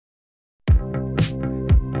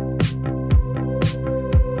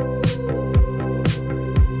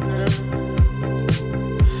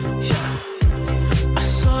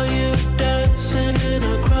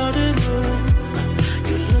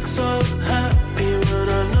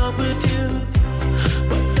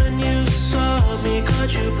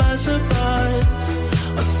caught you by surprise.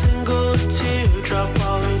 A single teardrop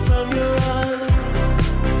falling from your eye.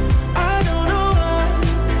 I don't know why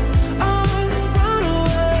I run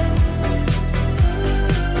away.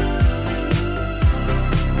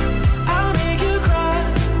 I'll make you cry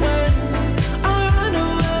when I run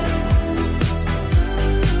away.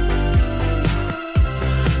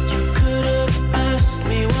 You could have asked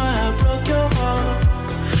me why I broke your heart.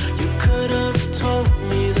 You could have told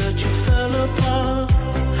me that you fell apart,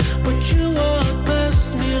 but you walked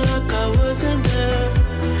past me like I wasn't there,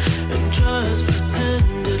 and just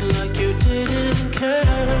pretended like you didn't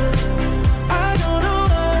care. I don't know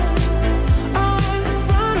why I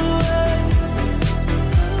run away.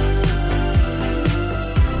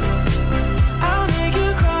 I'll make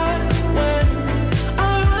you cry when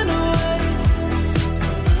I run away.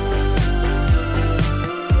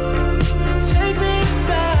 Take me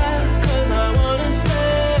back, 'cause I wanna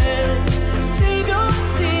stay. Save your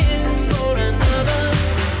tears for another.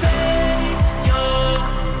 Save your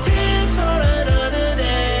tears for another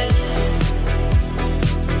day.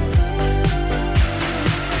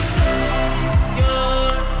 Save your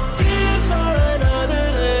tears for another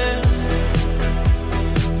day.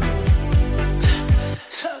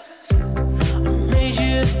 I made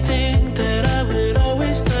you think that I would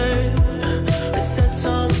always stay. I said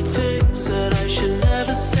some things that I should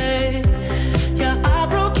never say. Yeah, I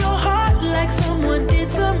broke your heart like someone did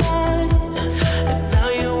to mine, and now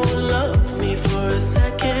you won't love me for a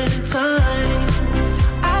second time.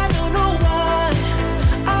 I don't know why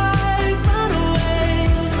I run away.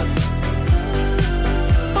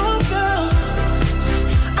 Oh girl,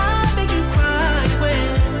 I make you cry when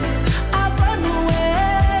I run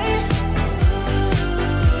away.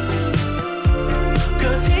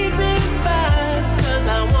 Girl, take me back, 'cause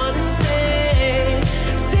I wanna stay.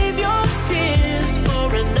 Save your tears for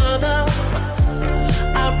another.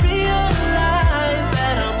 I realize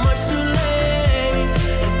that I'm much too late,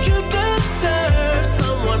 and you deserve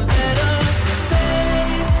someone better.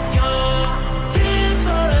 Save your tears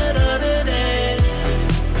for another day.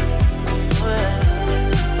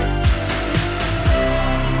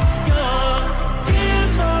 Save your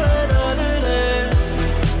tears for another day.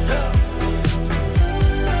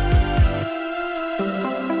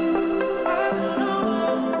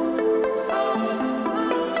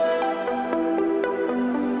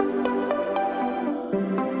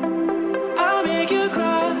 I'll make you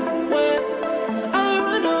cry when I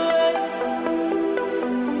run away.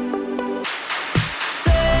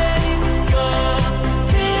 Save your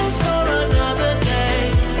tears for another day.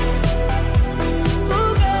 Oh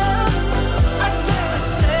girl, I said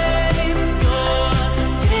save your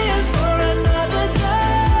tears for another day.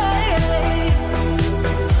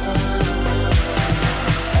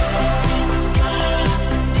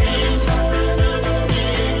 Tears for another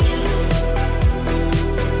day.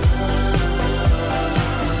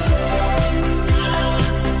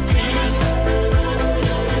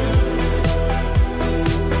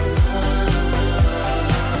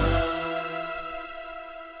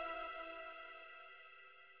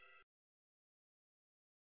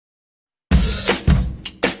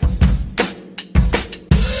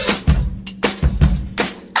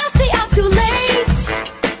 I say I'm too late.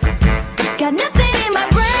 Got nothing in my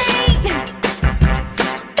brain.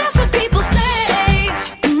 That's what people say.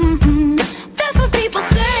 That's what people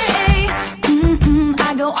say.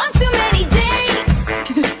 I go on too many dates,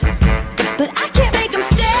 but I can't make them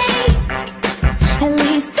stay. At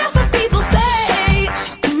least that's what people say.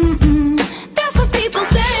 That's what people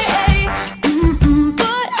say.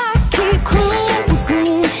 But I keep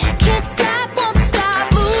cruising, can't stop, won't stop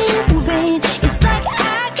moving. It's like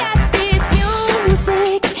I got this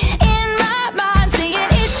music in my mind saying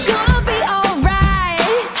it's gonna be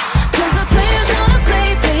alright. 'Cause the player's gonna play,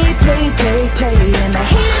 play, play, play, play, and the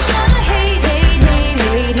haters gonna hate, hate, hate,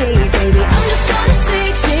 hate, hate, baby. I'm just gonna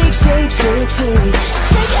shake, shake, shake, shake, shake.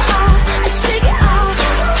 Shake it off, shake it off.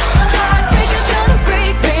 Heartbreaker's gonna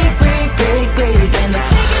break, break, break, break, break, and the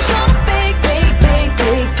fake is gonna fake, fake, fake,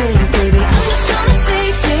 fake, fake, baby. I'm just gonna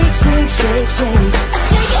shake, shake, shake, shake, shake.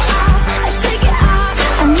 Shake it off, shake it off.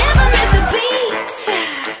 I never miss a beat.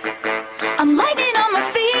 I'm lightning on my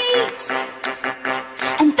feet,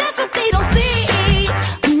 and that's what they don't see.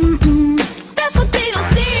 That's what they don't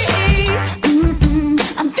see.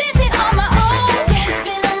 I'm dancing on my own.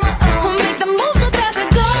 I'll make the moves up as I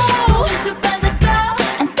go.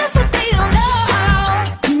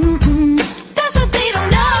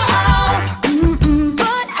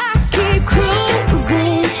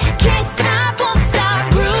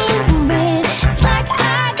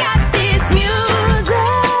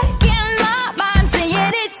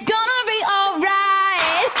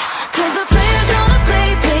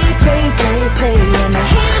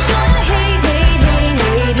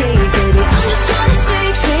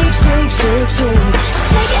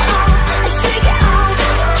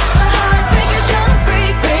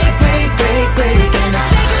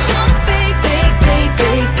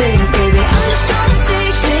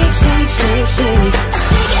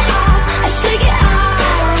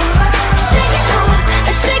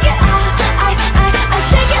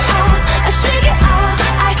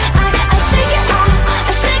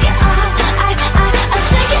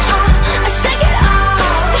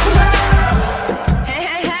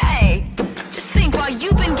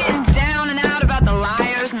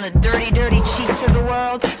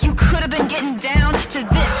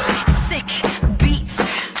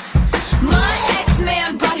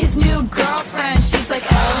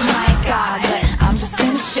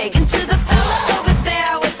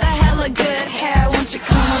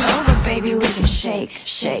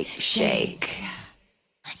 shake.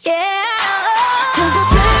 Yeah, 'cause the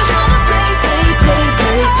players gonna play, play, play,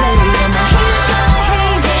 play, play, and the haters gonna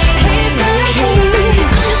hate, hate, hate, hate, hate.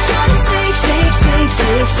 I'm just gonna shake, shake, shake,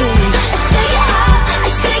 shake, shake. I shake it out, I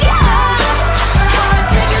shake it out.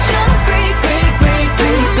 Heartbreakers gonna break, break, break,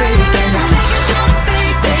 break, break, and the fakers gonna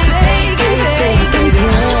fake, fake, fake, fake, fake. I'm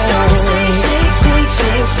just gonna shake, shake, shake,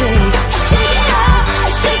 shake, shake. I shake it out, I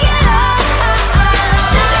shake it out.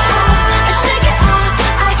 Shake it out, I shake it out.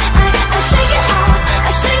 I shake it out, I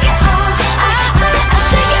shake it out. I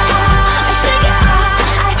shake it out, I shake it out. I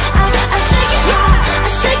shake it out, I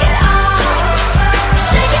shake it out.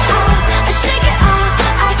 Shake it out, I shake it out.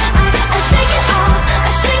 I shake it out, I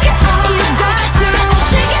shake it out. You got to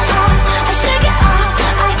shake it out, I shake it out.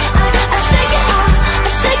 I shake it out, I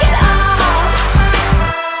shake it out.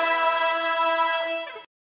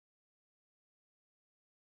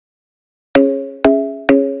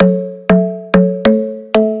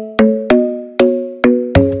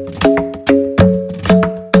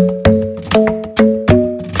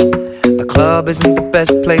 The club isn't the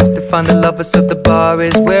best place to find a lover, so the bar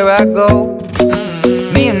is where I go.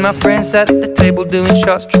 Me and my friends sat at the table doing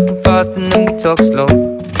shots, tripping fast, and then we talk slow.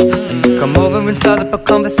 And you come over and start up a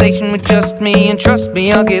conversation with just me, and trust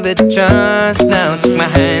me, I'll give it a chance. Now take my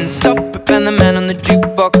hand, stop it, and the man on the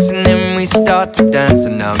jukebox, and then we start to dance.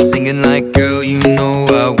 And now I'm singing like, girl, you know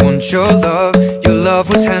I want your love. Your love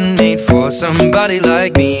was handmade for somebody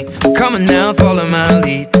like me. Come on now, follow my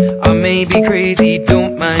lead. I may be crazy,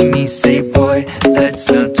 don't mind me. Say, boy, let's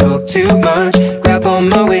not talk too much. Grab on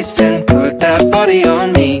my waist and put that body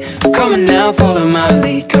on me. Come on now, follow my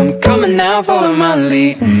lead. Come on now, follow my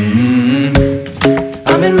lead.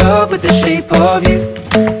 I'm in love with the shape of you.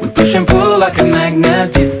 We push and pull like a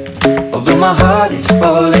magnet do. Although my heart is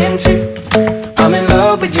falling too. I'm in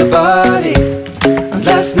love with your body.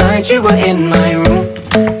 Last night you were in my room,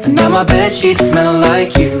 and now my bedsheets smell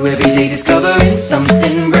like you. Every day discovering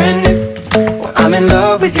something brand new. Well, I'm in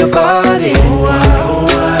love with your body.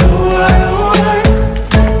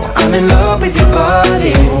 I'm in love with your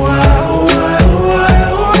body.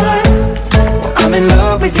 I'm in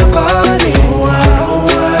love with your body.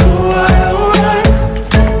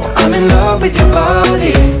 I'm in love with your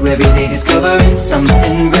body. Every day discovering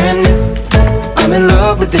something brand new. I'm in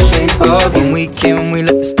love with the shape of you. When we came, we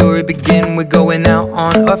let the story begin. We're going out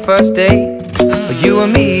on our first date. You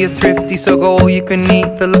and me are thrifty, so go all you can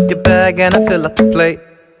eat. Fill up your bag and I fill up the plate.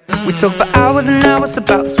 We talk for hours and hours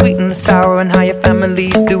about the sweet and the sour, and how your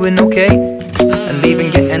family's doing okay. And leaving,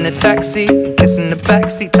 getting a taxi, kissing the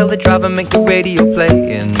backseat, tell the driver make the radio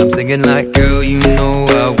play. And I'm singing like, girl, you know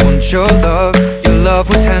I want your love. Your love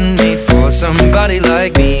was handmade for somebody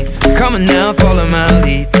like me. Come on now, follow my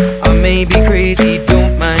lead. I may be crazy,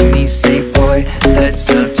 don't mind me. Say, boy, let's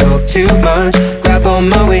not talk too much. Grab on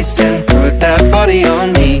my waist and put that body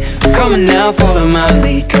on me. Come on now, follow my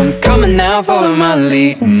lead. Come on now, follow my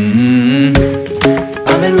lead. I'm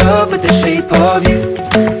in love with the shape of you.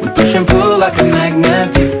 We push and pull like a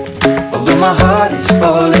magnet do. Although my heart is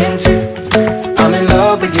falling too. I'm in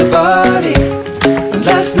love with your body.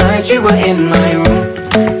 Last night you were in my room,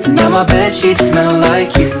 and now my bedsheets smell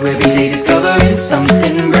like you. Every day discovering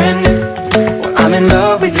something brand new. Well, I'm in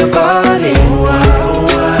love with your body.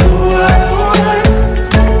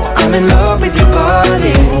 I'm in love with your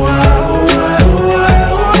body.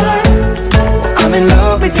 I'm in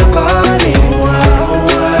love with your body.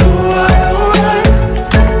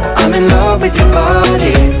 I'm in love with your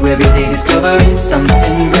body. Every day discovering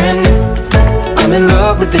something brand new. I'm in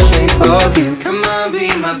love with the shape of you. Come on,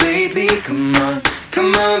 be my baby, come on.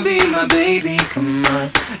 Come on, be my baby, come on.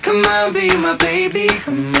 Come on, be my baby,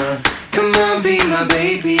 come on. Come on, be my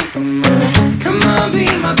baby, come on. Come on, be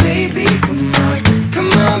my baby, come on.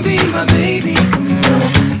 Come on, be my baby, come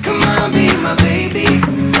on. Come on, be my baby,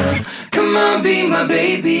 come on. Come on, be my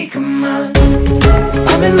baby, come on.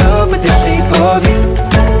 I'm in love with the shape of you.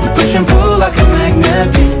 We push and pull like a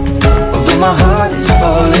magnet do. Although my heart is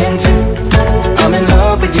falling too. I'm in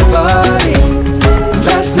love with your body.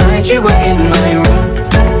 Last night you were in my room,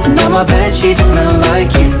 and now my bedsheets smell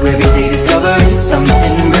like you. Every day discovering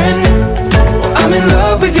something brand new. Well, I'm in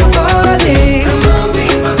love with your body. Come on, be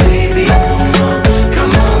my baby, come on.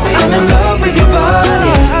 Come on, be I'm in love with your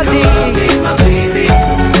body. Come on, be my baby,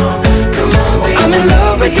 come on. Come on, be I'm in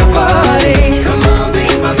love with your body. Come on, be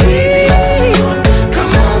my baby, come on. Come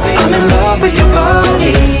on, be I'm in love with your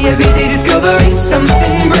body. Every day discovering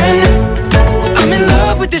something brand new. I'm in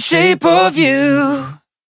love with the shape of you.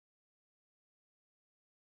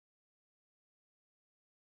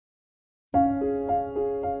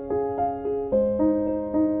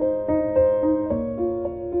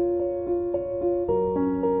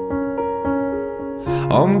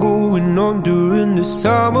 I'm going under, and this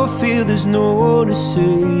time I feel there's no one to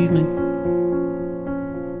save me.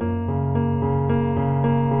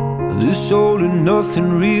 This all and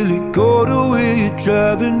nothing really got away, you're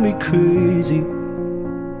driving me crazy.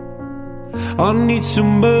 I need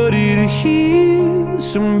somebody to hear,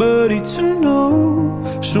 somebody to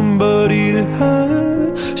know, somebody to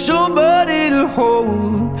have, somebody to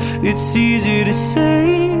hold. It's easy to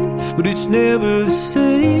say, but it's never the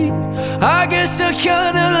same. I guess I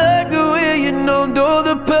kinda like the way you numbed all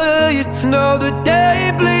the pain. Now the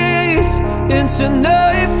day bleeds into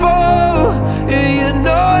nightfall, and you're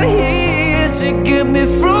not here to get me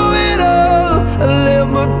through it all. I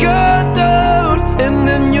let my guard down, and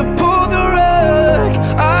then you pulled the rug.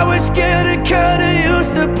 I was getting kinda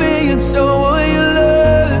used to being someone you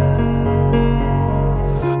loved.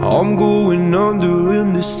 I'm going under,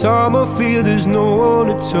 and this time I feel there's no one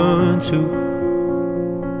to turn to.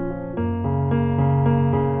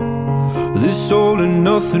 This all and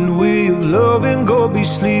nothing way of loving, gonna be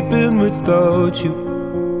sleeping without you.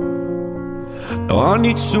 Now I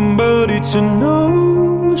need somebody to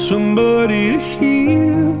know, somebody to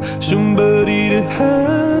hear, somebody to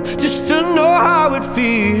have, just to know how it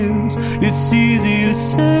feels. It's easy to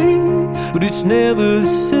say, but it's never the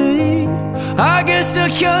same. I guess I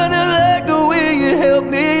kinda like the way you help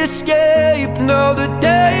me escape. Now the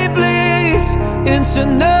day bleeds into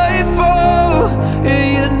nightfall, and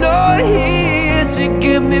you're not here to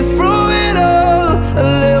get me through it all. I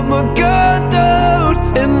let my guard down,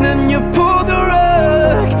 and then you pulled the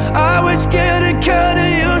rug. I was getting kinda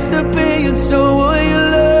used to being someone you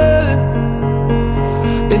loved.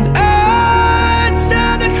 And I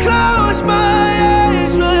tend to close my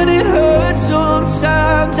eyes when it hurts.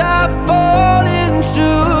 Sometimes I fall into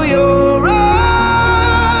your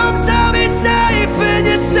arms. I'll be safe in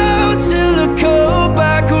your soul till I come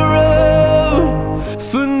back around.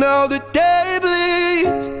 For now the day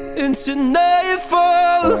bleeds into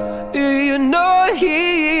nightfall, and you're not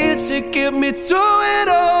here to get me through it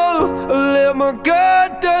all. I let my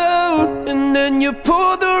guard down, and then you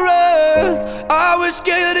pulled the rug. I was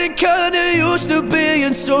getting kinda used to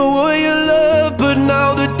being someone you love, but now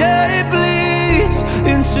the day bleeds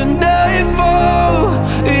into nightfall,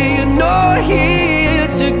 and you're not here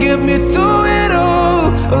to get me through it all.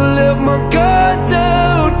 I let my guard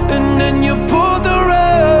down, and then you pulled the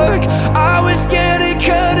rug. I was getting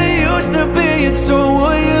kinda used to being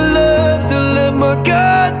someone you loved. I let my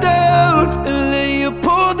guard down, and then you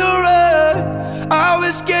pulled the rug. I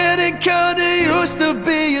was getting kinda used to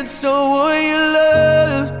being someone you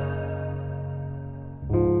loved.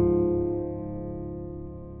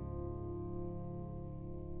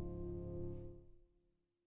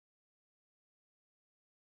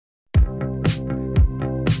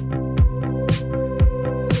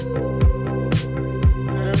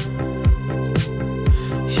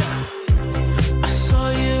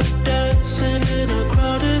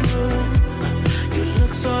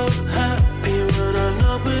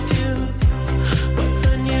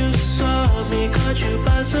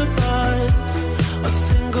 By surprise.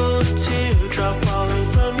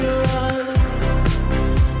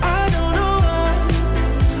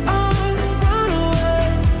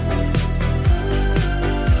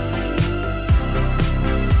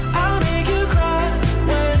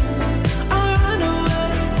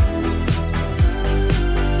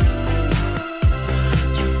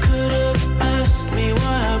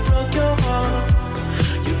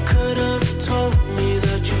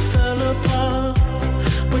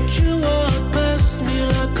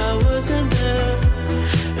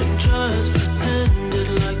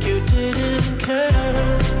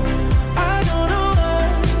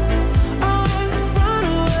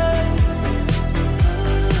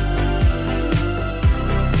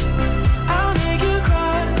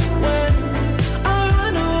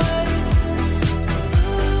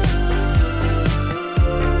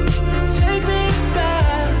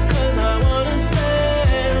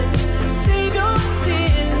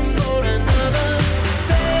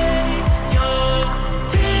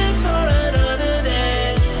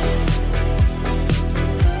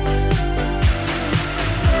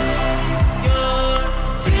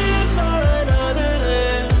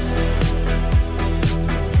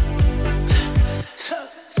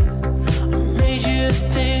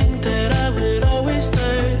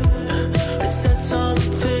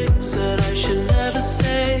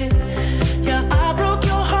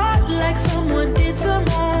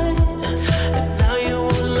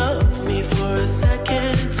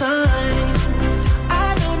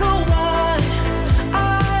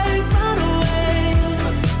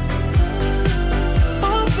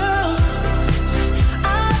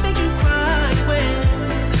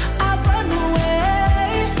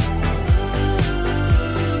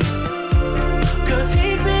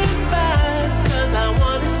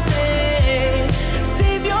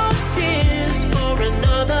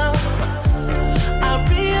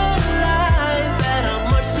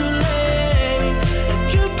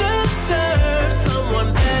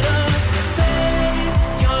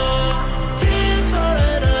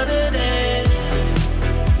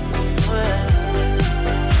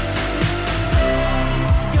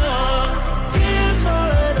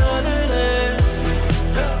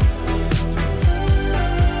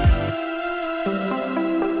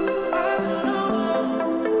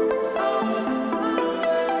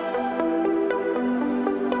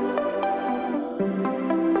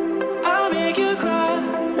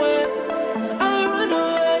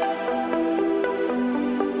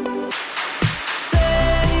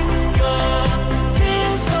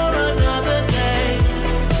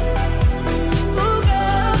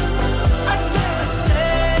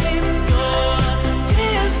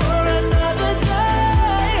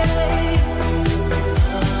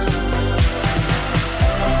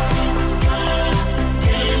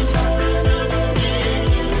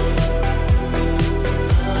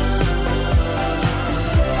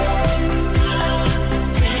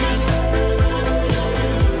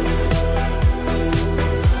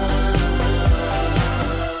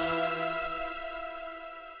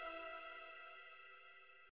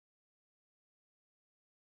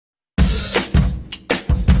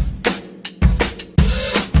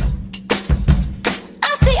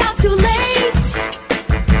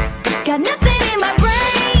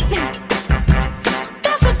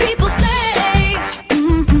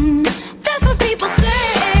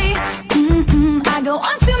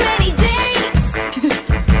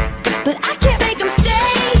 but I can't make them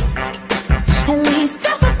stay. At least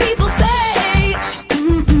that's what people say.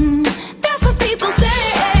 That's what people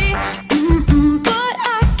say. But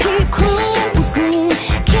I keep cruising,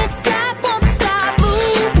 can't stop, won't stop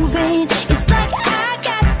moving. It's like I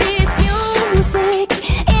got this music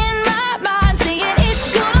in my mind saying it's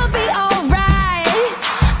gonna be alright.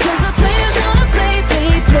 'Cause the player's gonna play,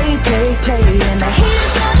 play, play, play, play, and the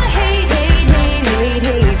haters gonna hate, hate, hate, hate,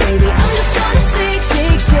 hate, baby. I'm just gonna shake,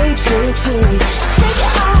 shake, shake, shake, shake. Shake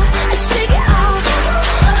it off, shake it off.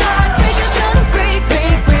 Heartbreaker's gonna break,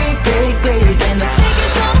 break, break, break, break, and the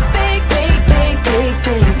faker's gonna fake, fake, fake, fake,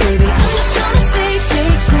 fake, baby. I'm just gonna shake,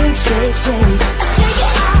 shake, shake, shake, shake. Shake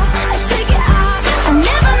it off, shake it off. I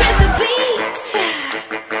never miss a beat.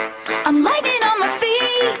 I'm lightning on my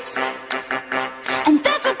feet, and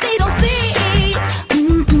that's what they don't see.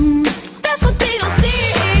 That's what they don't see.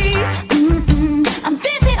 I'm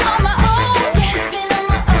dancing on my own, dancing on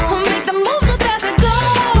my own. Make the moves up as I go,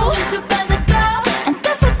 and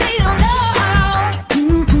that's what they don't know.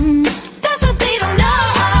 That's what they don't know.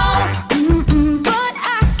 But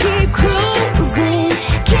I keep cruising,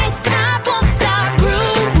 can't stop, won't stop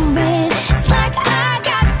grooving. It's like I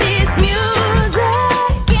got this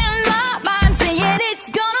music in my mind saying it's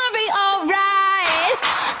gonna be alright.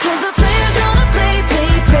 'Cause the player's gonna play,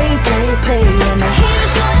 play, play, play, play, and the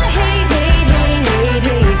haters gonna hate, hate, hate, hate,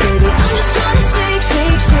 hate, baby. I'm just gonna shake,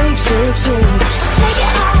 shake, shake, shake, shake. Shake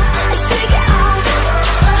it off, shake it off.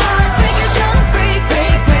 Heartbreaker's gonna break,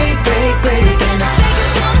 break, break, break, break, and the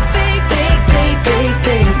faker's gonna fake, fake, fake, fake,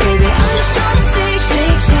 fake, baby. I'm just gonna shake,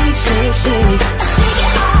 shake, shake, shake, shake. Shake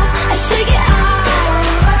it off, shake it off.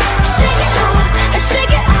 Shake it off,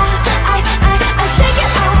 shake it off. I shake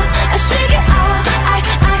it off, shake it off. I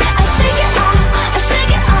shake it off,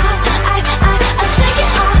 shake it off. I shake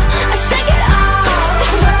it off, shake it off.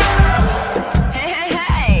 Hey, hey,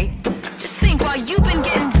 hey! Just think, while you've been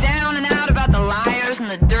getting down and out about the liars and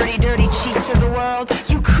the dirty, dirty cheats of the world,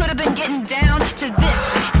 you could have been getting down to this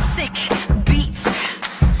sick beat.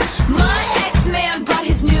 My ex-man brought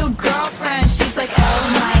his new girlfriend. She's like, oh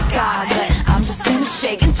my god, but I'm just gonna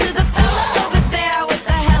shake into the fella over there with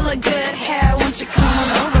the hella good hair. Won't you come on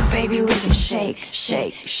over, baby? We can shake,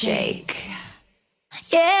 shake, shake.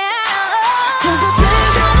 Yeah. 'Cause the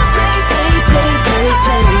player's gonna play, play, play, play,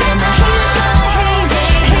 play, and the haters gonna hate,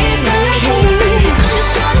 hate, hate, hate, hate. I'm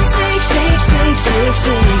just gonna shake, shake, shake, shake,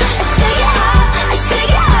 shake. Shake it off,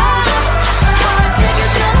 shake it off.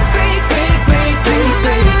 Heartbreaker's gonna break, break, break, break,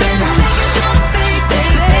 break, and the faker's gonna fake,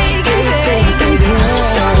 fake, fake, fake, fake, baby. I'm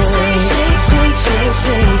just gonna shake, shake, shake, shake,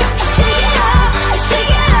 shake. Shake it off,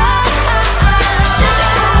 shake it off. Shake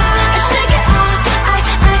it off, shake it off. I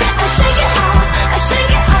shake it off,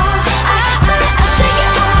 shake it off. I shake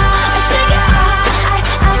it off, shake it off.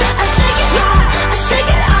 I shake it off,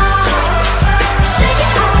 shake it off. Shake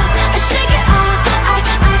it off, shake it off. I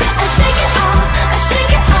shake it off,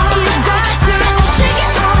 shake it off. You got to shake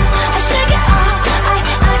it off, shake it off.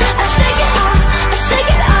 I shake it off,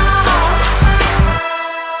 shake it off.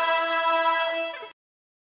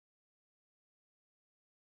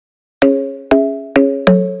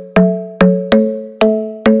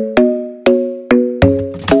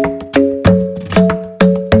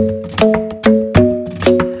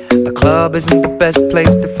 The club isn't the best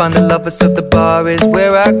place to find a lover, so the bar is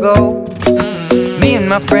where I go. Me and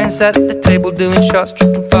my friends sat at the table doing shots,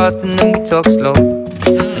 tripping fast, and then we talk slow.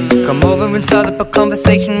 And you come over and start up a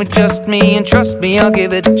conversation with just me, and trust me, I'll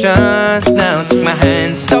give it a chance. Now take my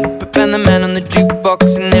hand, stop it, and the man on the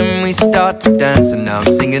jukebox, and then we start to dance. And now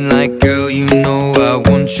I'm singing like, girl, you know I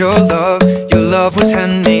want your love. Your love was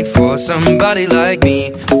handmade for somebody like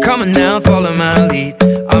me. Come on now, follow my lead.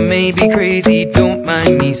 I may be crazy, don't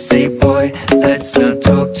mind me. Say, boy, let's not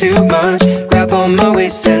talk too much. Grab on my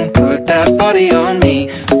waist and put that body on me.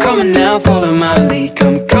 Come on now, follow my lead.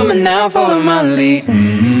 Come on now, follow my lead.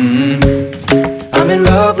 I'm in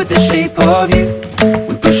love with the shape of you.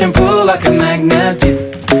 We push and pull like a magnet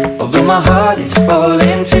do. Although my heart is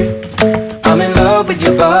falling too. I'm in love with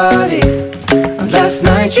your body. And last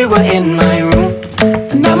night you were in my room,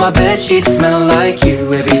 and now my bedsheets smell like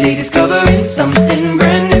you. Every day discovering something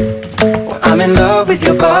brand new. Well, I'm in love with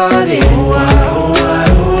your body. Oh, I, oh, I,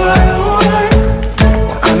 oh, I, oh, I.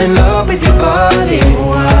 Well, I'm in love with your body.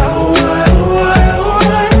 Oh, I, oh, I, oh, I, oh, I.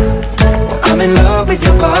 Well, I'm in love with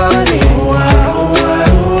your body. Oh, I, oh, I,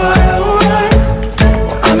 oh, I, oh, I.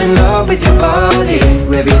 Well, I'm in love with your body.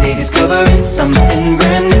 Every day discovering something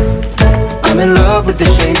brand new. I'm in love with the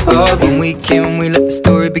shape of you. When we came, we let the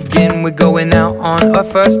story begin. We're going out on our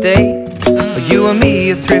first date. You and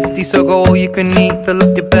me are thrifty, so go all you can eat. Fill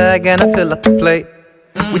up your bag and I fill up the plate.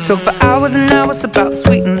 We talk for hours and hours about the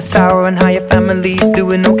sweet and the sour and how your family's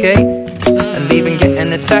doing okay. And leaving,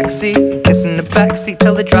 getting a taxi, kissing the backseat,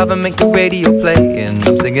 tell the driver make the radio play. And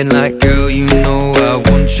I'm singing like, girl, you know I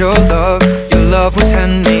want your love. Your love was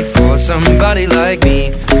handmade for somebody like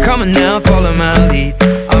me. Come on now, follow my lead.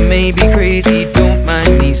 I may be crazy, don't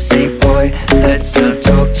mind me. Say, boy, let's not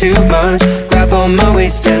talk too much. Grab on my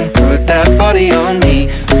waist and put that body on me.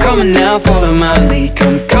 Come on now, follow my lead.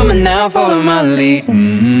 Come on now, follow my lead.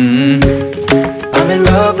 I'm in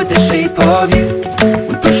love with the shape of you.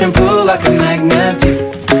 We push and pull like a magnet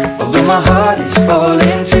do. Although my heart is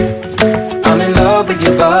falling too. I'm in love with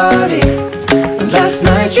your body. Last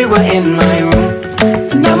night you were in my room,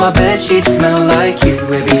 and now my bedsheets smell like you.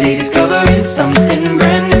 Every day discovering something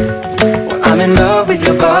brand new. Well, I'm in love with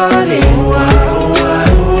your body.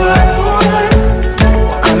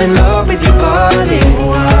 I'm in love with your body.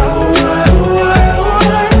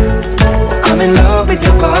 I'm in love with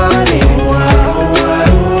your body.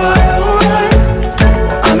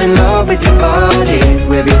 I'm in love with your body.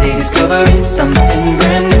 Every day discovering something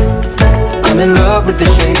brand new. I'm in love with the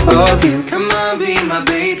shape of you. Come on, be my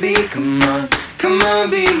baby, come on. Come on,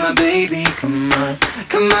 be my baby, come on.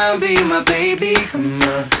 Come on, be my baby, come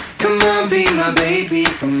on. Come on, be my baby,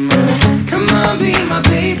 come on. Come on, be my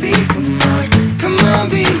baby, come on. Come on,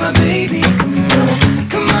 be my baby, come on.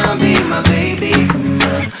 Come on, be my baby, come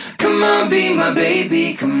on. Come on, be my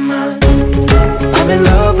baby, come on. I'm in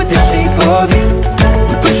love with the shape of you.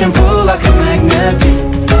 We push and pull like a magnet do.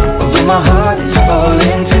 Although my heart is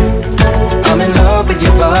falling too. I'm in love with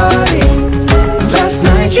your body. Last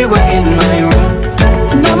night you were in my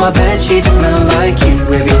room, now my bedsheets smell like you.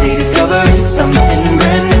 Every day discovering something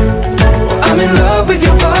brand new. I'm in love with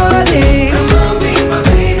your body. Come on, be my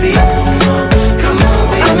baby, come on. Come on,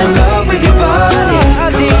 be I'm in love with your body.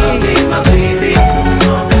 Come on, be my baby, come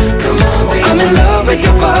on. Come on, be I'm in love with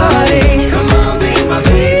your body. Come on, be my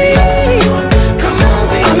baby, come on. Come on,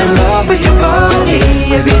 be I'm in love with your body.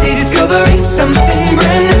 Every day discovering something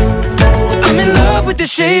brand new. I'm in love with the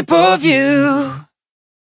shape of you.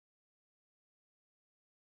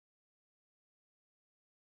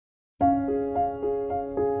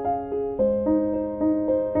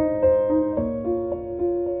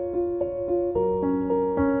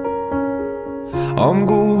 I'm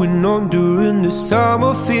going on during this time.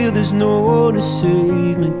 I feel there's no one to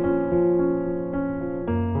save me.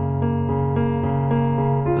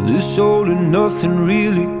 This all and nothing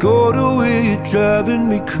really got away. You're driving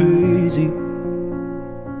me crazy.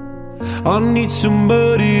 I need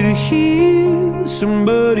somebody to hear,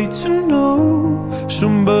 somebody to know,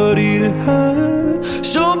 somebody to have,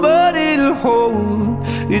 somebody to hold.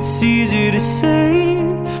 It's easy to say,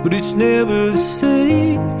 but it's never the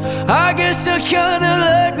same. I guess I kinda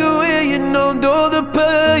like the way you numbed all the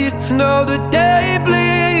pain. Now the day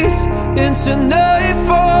bleeds into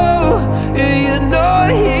nightfall, and you're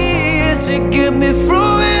not here to get me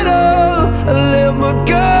through it all. I let my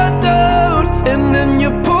guard down, and then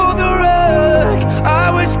you pulled the rug.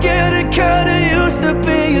 I was getting kinda used to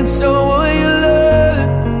being someone you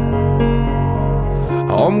loved.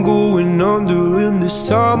 I'm going under, and this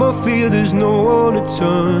time I feel there's no one to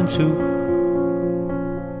turn to.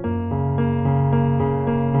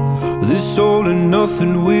 This all and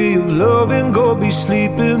nothing way of loving, go be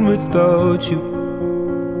sleeping without you.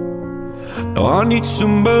 Now I need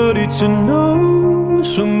somebody to know,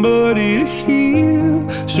 somebody to hear,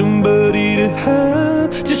 somebody to have,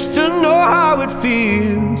 just to know how it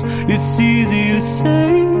feels. It's easy to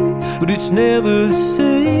say, but it's never the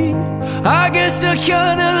same. I guess I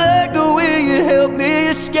kinda like the way you help me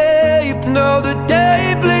escape. Now the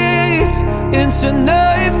day bleeds into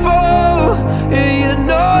nightfall, and you're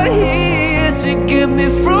not here to get me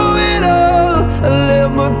through it all. I let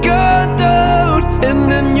my guard down, and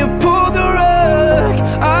then you pulled the rug.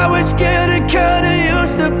 I was getting kinda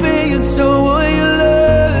used to being someone you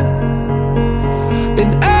loved.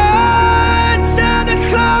 And I tend to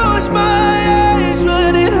close my eyes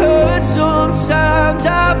when it hurts. Sometimes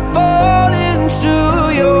I fall into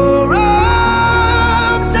your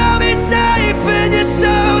arms. I'll be safe in your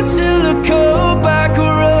soul till I come back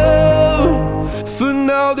around. For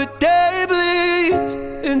now the day bleeds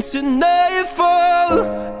into nightfall,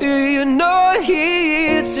 and you're not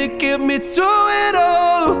here to get me through it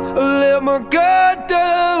all. I let my guard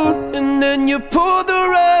down, and then you pulled the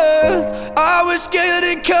rug. I was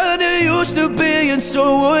getting kinda used to being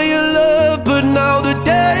someone you love, but now the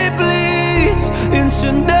day bleeds into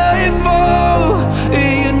nightfall,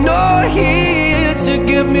 and you're not here to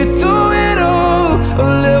get me through it all. I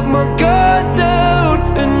let my guard down,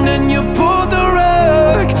 and then you pulled the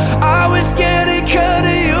rug. I was getting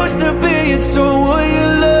kinda used to being someone you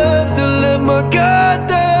my guard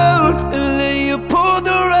down, and then you pulled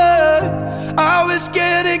the rug. I was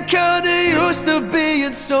getting kinda used to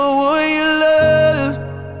being someone you loved.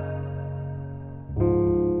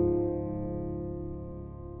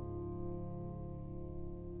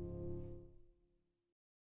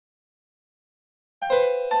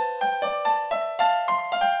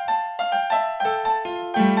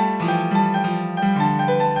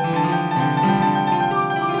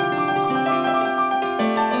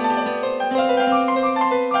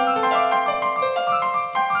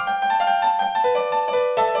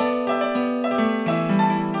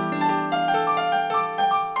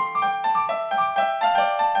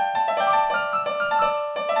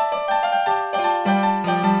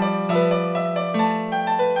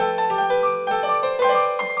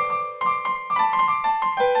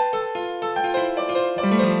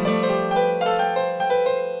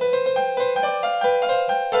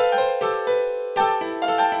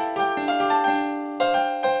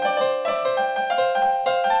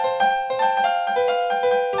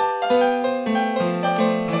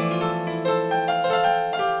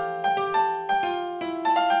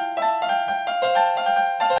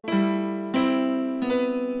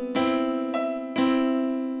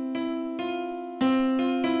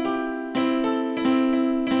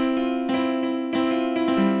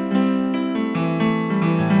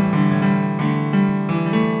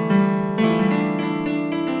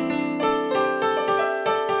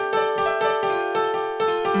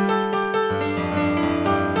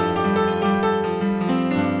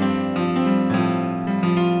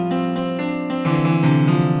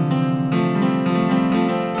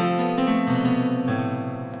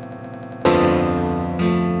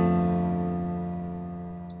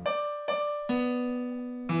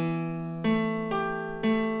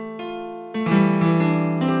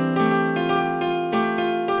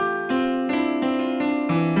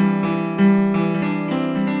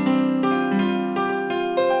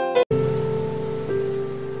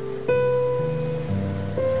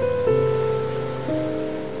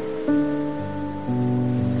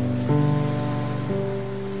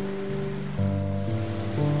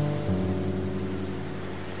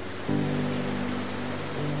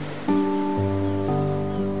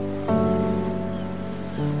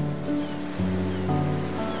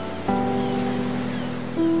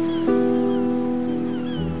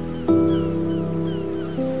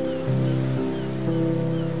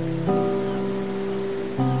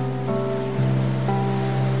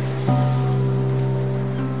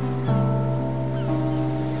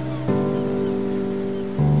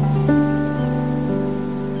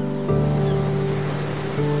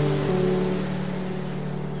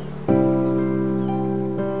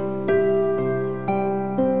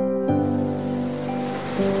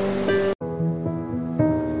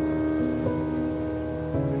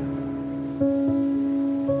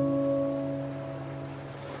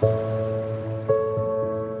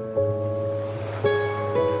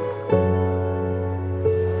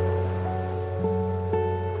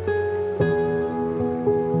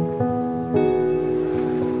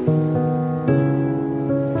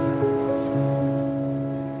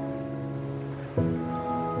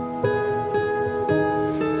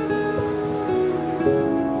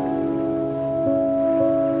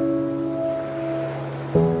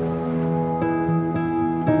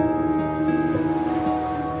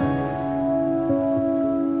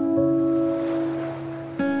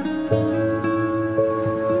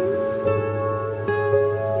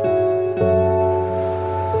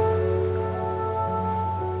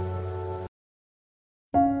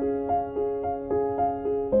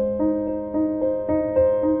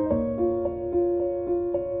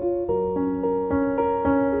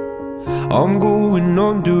 I'm going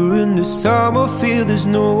on during this time. I feel there's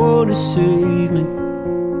no one to save me.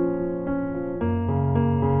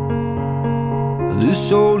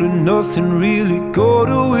 This all and nothing really got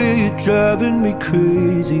away, you're driving me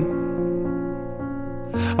crazy.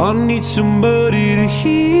 I need somebody to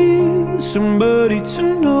hear, somebody to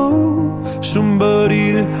know,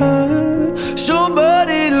 somebody to have,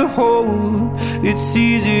 somebody to hold. It's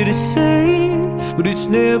easy to say, but it's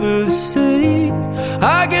never the same.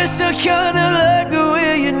 I guess I kinda like the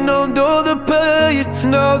way you numbed all the pain.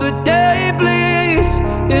 Now the day bleeds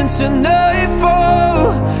into nightfall,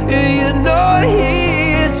 and you're not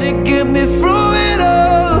here to get me through it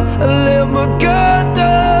all. I let my guard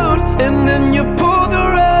down, and then you pulled the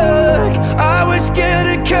rug. I was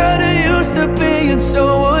getting kinda used to being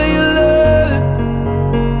someone you loved.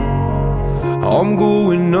 I'm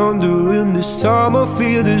going under, and this time I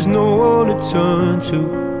feel there's no one to turn to.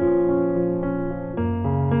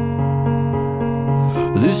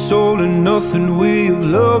 This all and nothing way of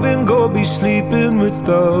loving, go be sleeping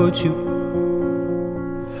without you.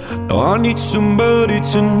 Now I need somebody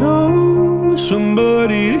to know,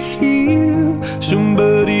 somebody to hear,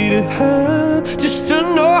 somebody to have, just to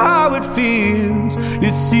know how it feels.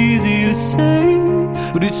 It's easy to say,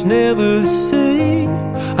 but it's never the same.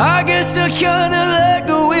 I guess I kinda like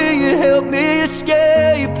the way you help me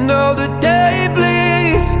escape. Now the day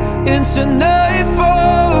bleeds into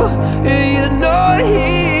nightfall, and you're not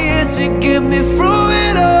here to get me through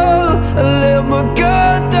it all. I let my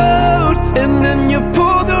guard down, and then you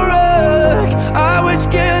pulled the rug. I was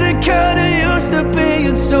getting kinda used to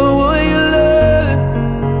being someone you loved,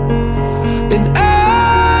 and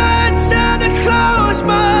I tend to close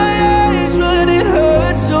my eyes when it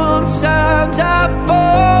hurts. Sometimes I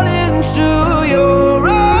fall into your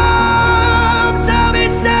arms. I'll be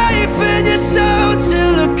safe in your soul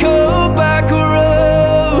till I come back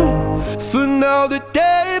around. For now the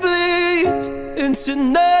day bleeds into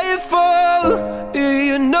nightfall, and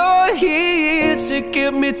you're not here to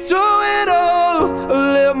get me through it all. I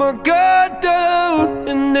let my guard down,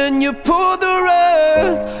 and then you pulled the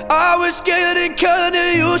rug. I was getting kinda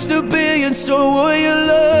used to being someone you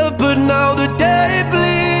love, but now the day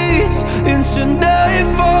bleeds into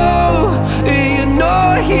nightfall, and you're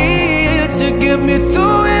not here to get me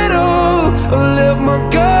through it all. I let my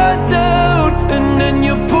guard down, and then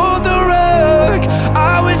you pulled the rug.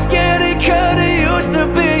 I was getting kinda used to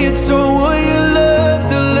being someone you loved.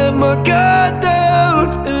 I let my guard down,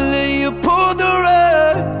 and then you pulled the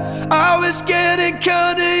rug. I was getting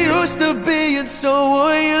kinda used to being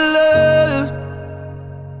someone you loved.